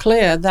quite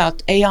clear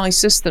that AI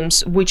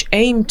systems which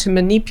aim to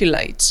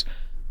manipulate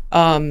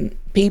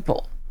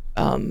people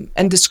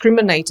and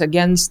discriminate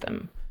against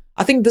them,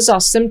 I think these are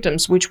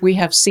symptoms which we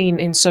have seen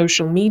in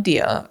social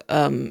media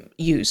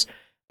use.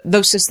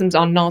 Those systems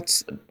are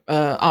not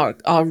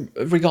are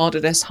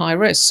regarded as high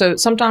risk. So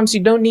sometimes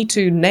you don't need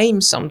to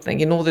name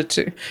something in order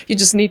to. You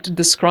just need to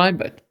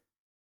describe it.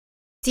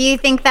 Do you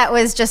think that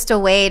was just a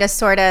way to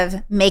sort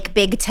of make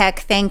big tech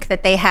think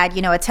that they had,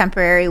 a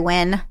temporary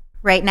win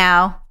right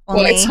now?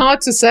 Well, it's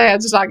hard to say. I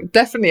just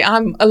definitely,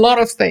 I'm a lot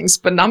of things,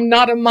 but I'm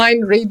not a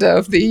mind reader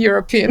of the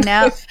European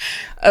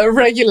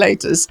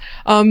regulators.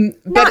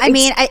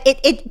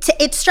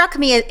 It struck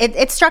me.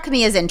 It struck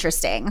me as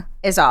interesting.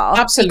 Is all.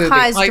 Absolutely,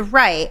 because you're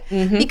right.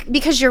 Mm-hmm.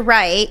 Because you're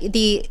right.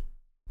 The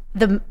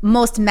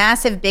most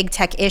massive big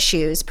tech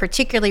issues,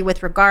 particularly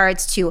with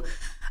regards to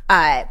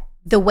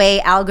the way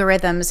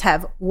algorithms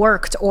have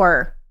worked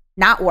or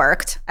not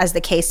worked, as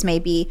the case may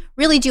be,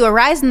 really do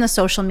arise in the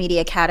social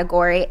media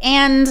category.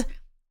 And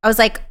I was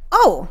like,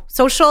 oh,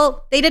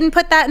 social, they didn't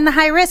put that in the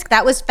high risk.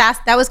 That was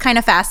kind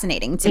of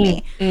fascinating to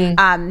me,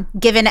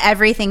 given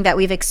everything that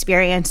we've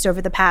experienced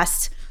over the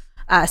past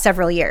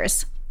several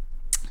years.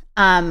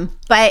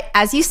 But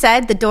as you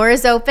said, the door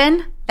is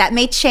open. That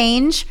may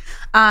change.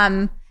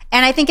 And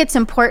I think it's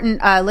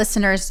important,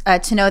 listeners,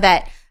 to know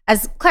that,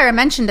 as Clara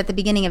mentioned at the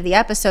beginning of the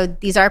episode,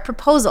 these are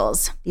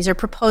proposals. These are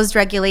proposed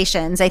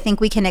regulations. I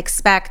think we can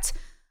expect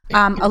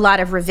a lot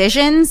of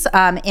revisions.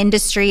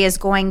 Industry is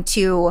going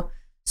to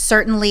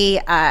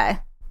certainly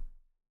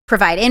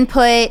provide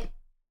input,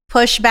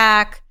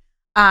 pushback.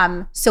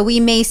 So we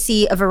may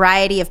see a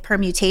variety of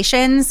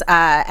permutations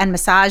and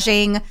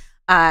massaging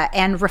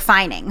and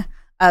refining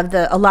of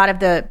a lot of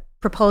the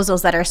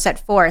proposals that are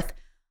set forth.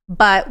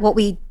 But what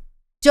we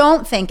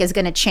don't think is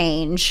going to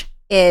change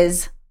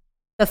is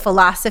the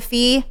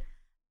philosophy,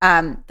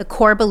 the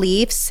core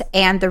beliefs,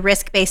 and the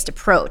risk-based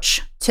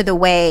approach to the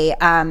way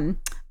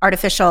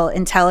artificial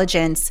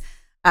intelligence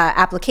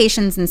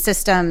applications and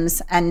systems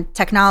and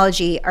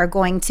technology are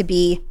going to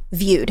be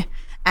viewed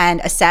and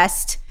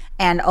assessed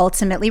and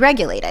ultimately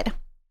regulated.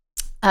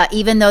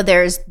 Even though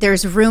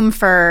there's room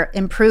for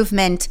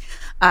improvement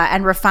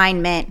and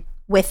refinement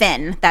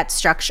within that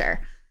structure.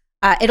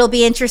 It'll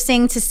be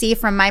interesting to see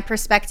from my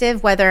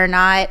perspective whether or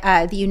not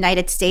the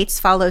United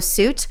States follows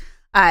suit.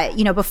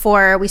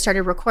 Before we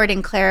started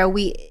recording, Clara,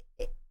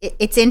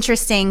 it's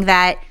interesting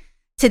that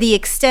to the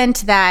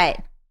extent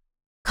that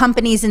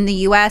companies in the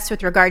U.S.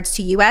 with regards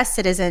to U.S.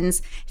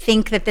 citizens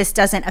think that this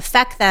doesn't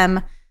affect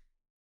them,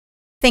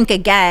 think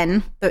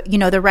again,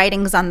 the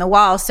writing's on the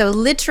wall. So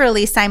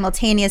literally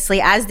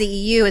simultaneously, as the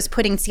EU is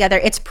putting together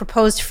its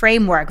proposed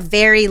framework,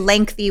 very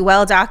lengthy,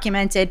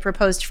 well-documented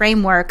proposed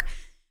framework,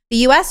 the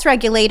U.S.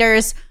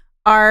 regulators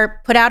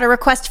put out a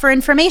request for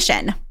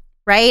information,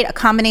 right? A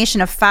combination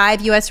of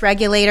 5 U.S.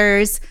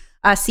 regulators,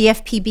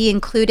 CFPB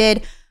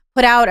included,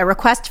 put out a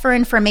request for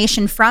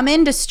information from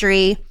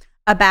industry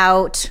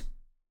about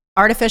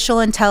artificial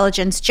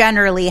intelligence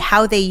generally,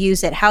 how they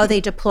use it, how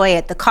they deploy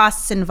it, the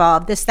costs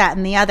involved, this, that,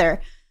 and the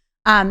other.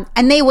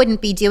 And they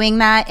wouldn't be doing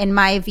that, in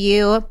my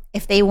view,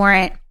 if they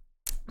weren't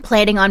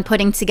planning on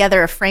putting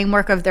together a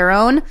framework of their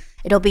own.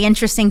 It'll be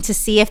interesting to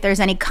see if there's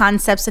any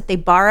concepts that they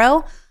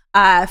borrow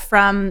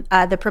from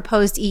the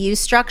proposed EU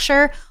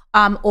structure,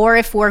 or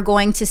if we're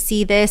going to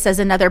see this as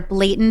another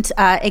blatant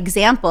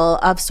example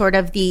of sort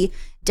of the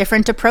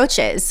different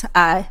approaches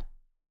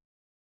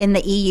in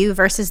the EU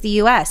versus the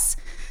US.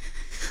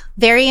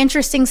 Very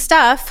interesting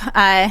stuff.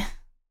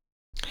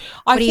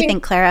 What do you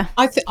think, Clara?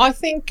 I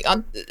think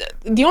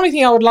the only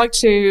thing I would like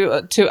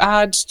to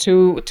add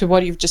to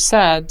what you've just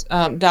said,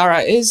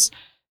 Dara, is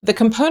the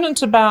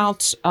component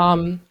about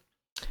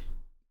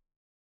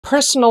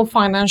personal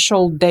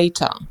financial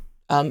data.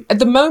 At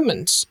the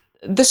moment,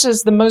 this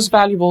is the most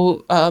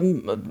valuable,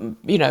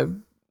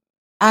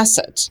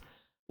 asset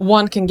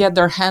one can get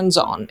their hands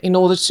on in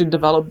order to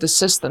develop the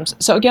systems.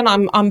 So again,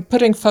 I'm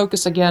putting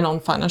focus again on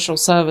financial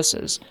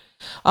services.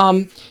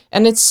 And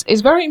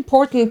it's very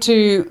important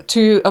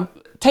to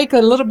take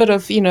a little bit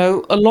of,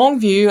 a long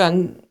view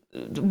and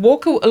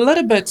walk a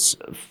little bit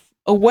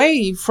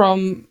away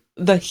from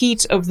the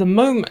heat of the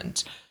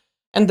moment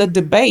and the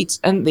debate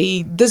and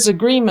the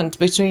disagreement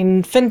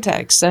between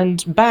fintechs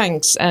and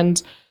banks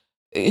and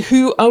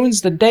who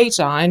owns the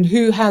data and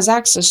who has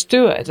access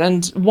to it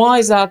and why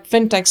is that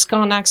fintechs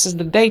can't access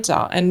the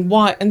data and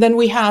why. And then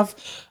we have,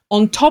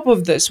 on top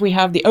of this, we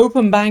have the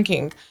open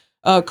banking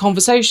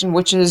conversation,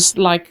 which is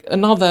like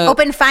another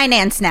open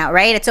finance now,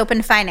 right? It's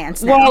open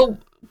finance now. Well,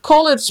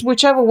 call it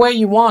whichever way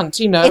you want.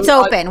 It's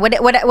open.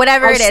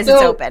 Whatever it is, it's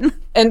open.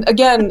 And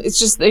again, it's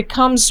just it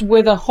comes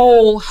with a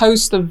whole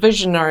host of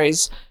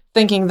visionaries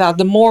thinking that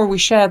the more we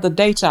share the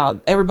data,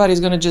 everybody's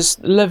going to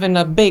just live in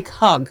a big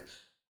hug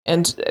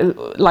and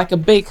like a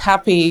big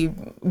happy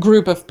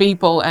group of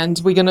people, and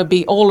we're going to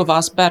be all of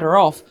us better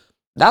off.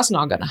 That's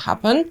not going to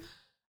happen.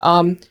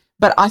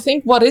 But I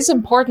think what is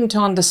important to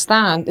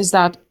understand is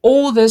that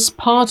all these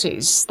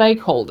parties,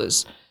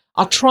 stakeholders,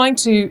 are trying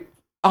to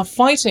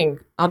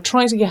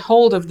get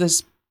hold of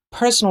this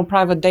personal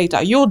private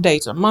data, your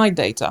data, my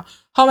data,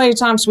 how many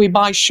times we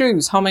buy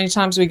shoes, how many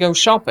times we go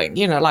shopping,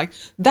 like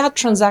that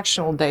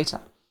transactional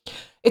data.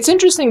 It's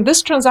interesting,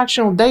 this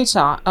transactional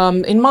data,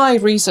 in my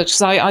research,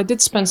 because I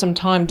did spend some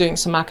time doing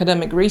some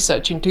academic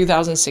research in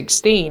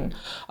 2016,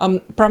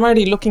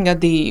 primarily looking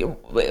at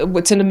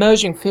what's an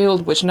emerging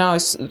field, which now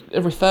is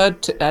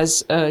referred to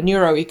as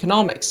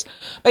neuroeconomics,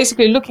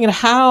 basically looking at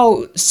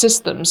how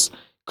systems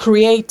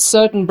create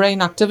certain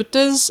brain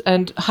activities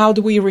and how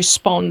do we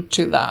respond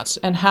to that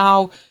and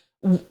how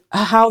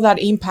that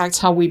impacts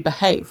how we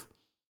behave.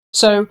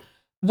 So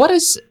what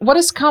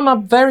has come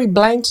up very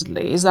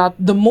blatantly is that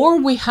the more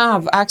we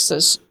have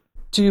access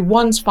to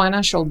one's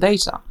financial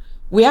data,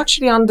 we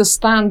actually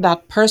understand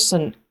that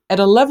person at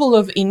a level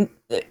of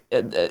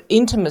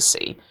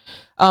intimacy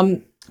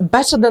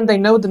better than they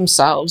know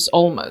themselves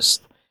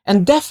almost,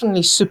 and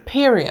definitely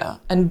superior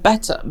and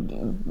better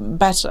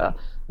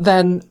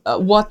than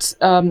what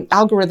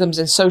algorithms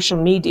in social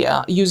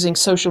media, using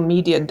social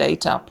media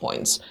data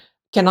points,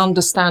 can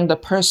understand a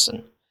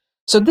person.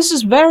 So this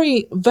is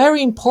very,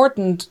 very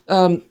important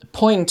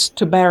point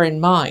to bear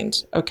in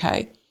mind.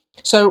 Okay,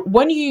 so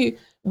when you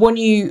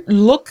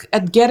look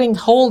at getting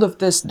hold of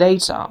this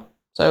data,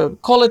 so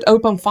call it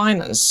open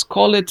finance,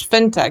 call it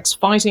fintechs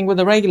fighting with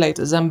the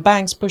regulators and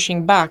banks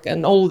pushing back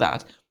and all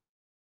that,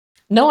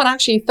 no one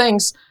actually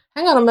thinks,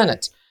 hang on a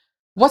minute,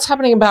 what's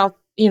happening about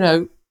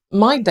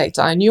my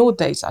data and your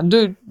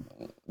data?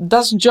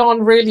 Does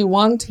John really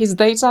want his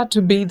data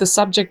to be the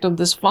subject of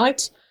this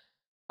fight?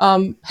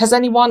 Has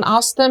anyone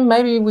asked them?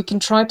 Maybe we can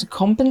try to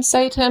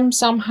compensate him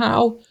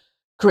somehow,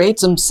 create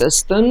some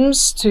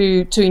systems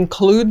to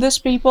include these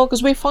people,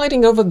 because we're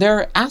fighting over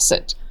their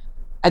asset.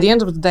 At the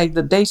end of the day,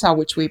 the data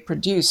which we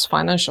produce,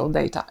 financial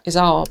data, is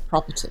our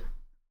property.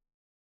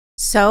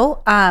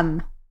 So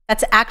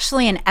that's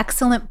actually an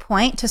excellent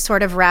point to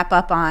sort of wrap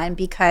up on,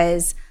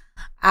 because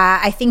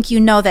I think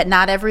that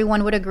not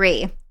everyone would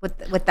agree with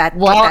that.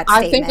 Well, with that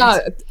statement.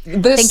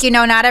 I think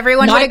not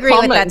everyone would agree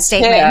with that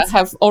statement. Here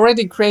have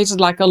already created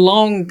like a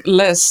long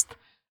list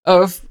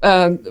of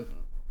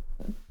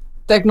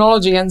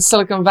technology and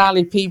Silicon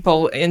Valley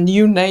people, and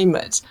you name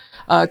it,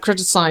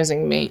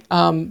 criticizing me.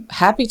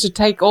 Happy to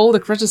take all the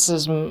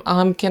criticism.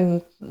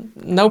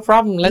 No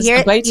problem. Let's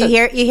debate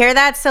it. You hear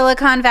that,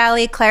 Silicon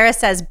Valley? Clara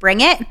says,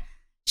 bring it.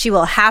 She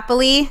will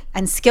happily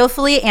and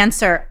skillfully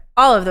answer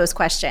all of those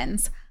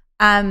questions.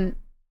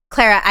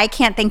 Clara, I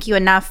can't thank you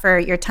enough for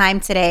your time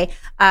today.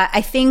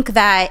 I think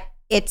that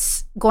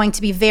it's going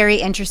to be very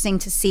interesting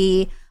to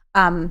see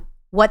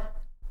what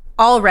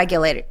all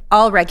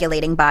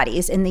regulating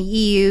bodies in the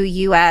EU,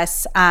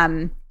 US,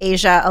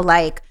 Asia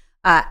alike,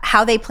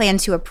 how they plan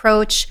to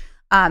approach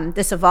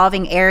this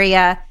evolving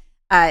area.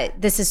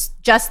 This is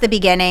just the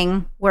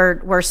beginning.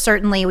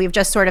 We've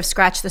just sort of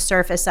scratched the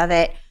surface of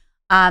it.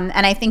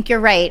 And I think you're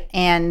right.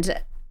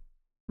 And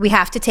we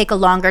have to take a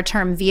longer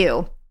term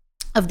view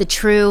of the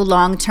true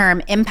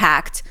long-term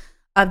impact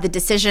of the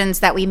decisions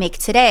that we make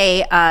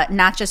today,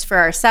 not just for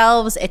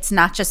ourselves. It's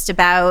not just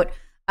about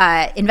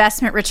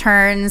investment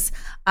returns.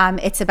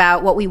 It's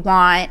about what we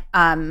want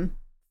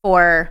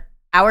for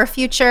our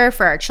future,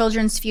 for our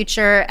children's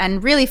future,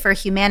 and really for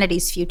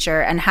humanity's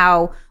future, and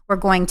how we're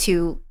going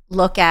to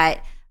look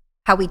at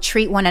how we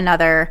treat one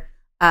another,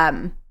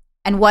 and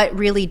what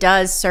really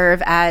does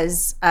serve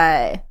as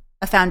a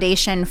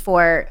foundation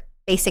for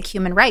basic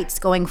human rights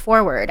going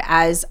forward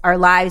as our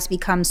lives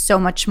become so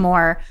much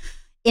more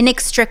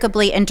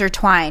inextricably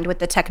intertwined with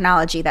the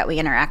technology that we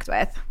interact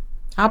with.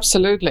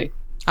 Absolutely.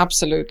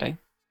 Absolutely.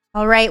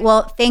 All right.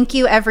 Well, thank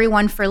you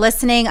everyone for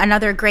listening.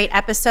 Another great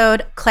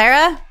episode.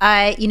 Clara,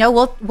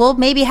 we'll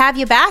maybe have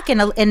you back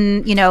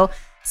in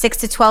 6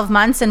 to 12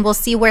 months, and we'll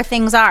see where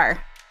things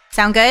are.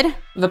 Sound good?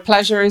 The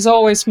pleasure is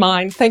always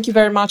mine. Thank you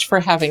very much for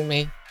having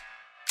me.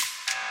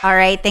 All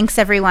right. Thanks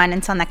everyone.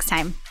 Until next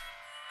time.